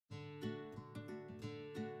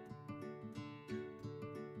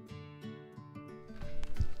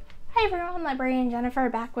Hi everyone, Librarian Jennifer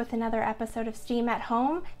back with another episode of STEAM at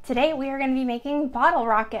Home. Today we are going to be making bottle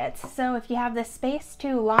rockets. So if you have the space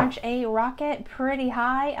to launch a rocket pretty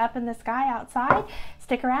high up in the sky outside,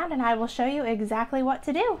 stick around and I will show you exactly what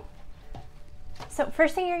to do. So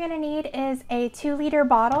first thing you're going to need is a 2-liter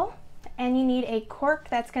bottle, and you need a cork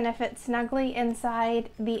that's going to fit snugly inside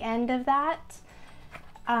the end of that.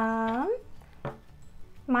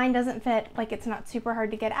 Mine doesn't fit, like it's not super hard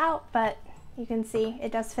to get out, but you can see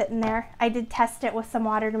it does fit in there. I did test it with some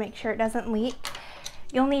water to make sure it doesn't leak.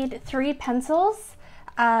 You'll need 3 pencils.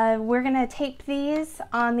 We're gonna tape these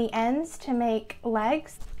on the ends to make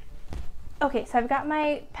legs. Okay, so I've got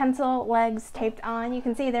my pencil legs taped on. You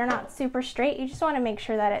can see they're not super straight. You just want to make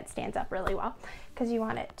sure that it stands up really well because you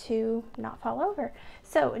want it to not fall over.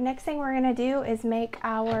 So next thing we're gonna do is make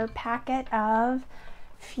our packet of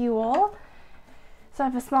fuel. So I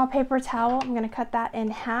have a small paper towel. I'm gonna cut that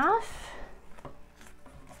in half.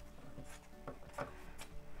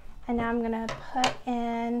 And now I'm gonna put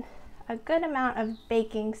in a good amount of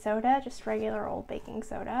baking soda, just regular old baking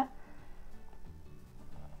soda.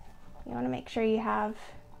 You wanna make sure you have,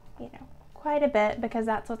 quite a bit because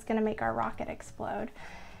that's what's gonna make our rocket explode.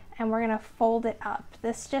 And we're gonna fold it up.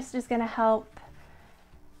 This just is gonna help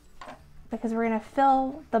because we're gonna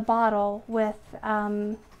fill the bottle with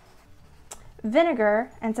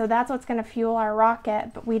vinegar, and so that's what's going to fuel our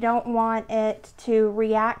rocket, but we don't want it to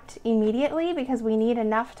react immediately because we need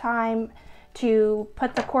enough time to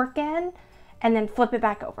put the cork in and then flip it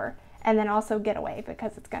back over and then also get away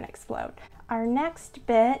because it's going to explode. Our next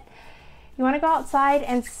bit, you want to go outside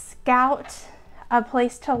and scout a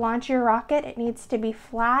place to launch your rocket. It needs to be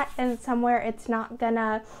flat and somewhere it's not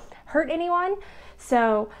gonna hurt anyone.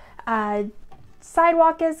 So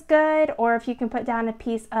sidewalk is good, or if you can put down a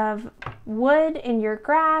piece of wood in your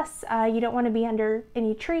grass. You don't want to be under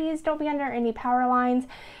any trees, don't be under any power lines,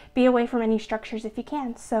 be away from any structures if you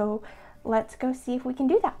can. So let's go see if we can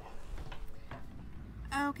do that.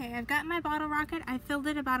 Okay, I've got my bottle rocket. I filled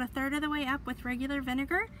it about 1/3 of the way up with regular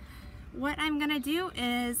vinegar. What I'm gonna do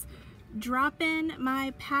is drop in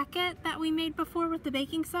my packet that we made before with the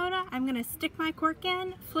baking soda. I'm gonna stick my cork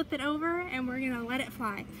in, flip it over, and we're gonna let it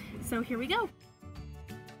fly. So here we go.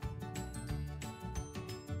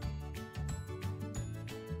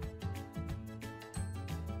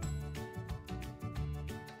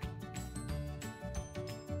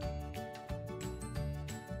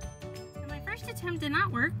 First attempt did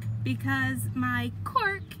not work because my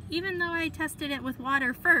cork, even though I tested it with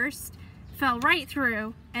water first, fell right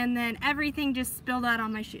through and then everything just spilled out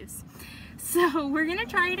on my shoes. So we're gonna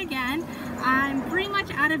try it again. I'm pretty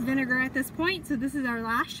much out of vinegar at this point, so this is our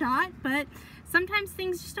last shot, but sometimes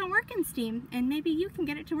things just don't work in STEAM, and maybe you can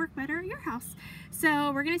get it to work better at your house.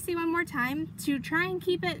 So we're gonna see one more time to try and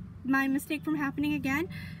keep my mistake from happening again.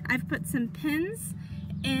 I've put some pins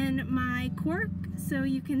in my cork so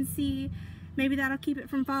you can see. Maybe that'll keep it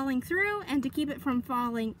from falling through, and to keep it from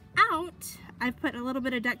falling out, I've put a little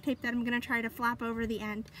bit of duct tape that I'm gonna try to flap over the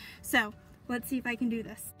end. So let's see if I can do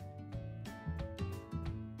this.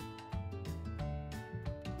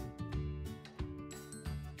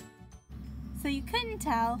 So you couldn't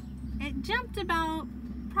tell, it jumped about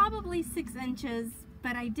probably 6 inches,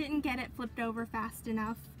 but I didn't get it flipped over fast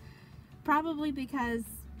enough. Probably because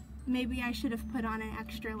maybe I should have put on an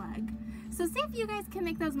extra leg. So see if you guys can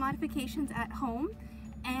make those modifications at home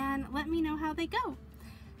and let me know how they go.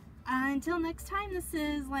 Until next time, this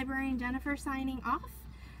is Librarian Jennifer signing off.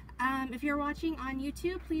 If you're watching on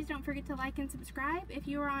YouTube, please don't forget to like and subscribe. If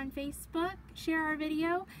you are on Facebook, share our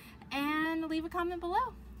video and leave a comment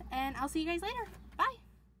below. And I'll see you guys later.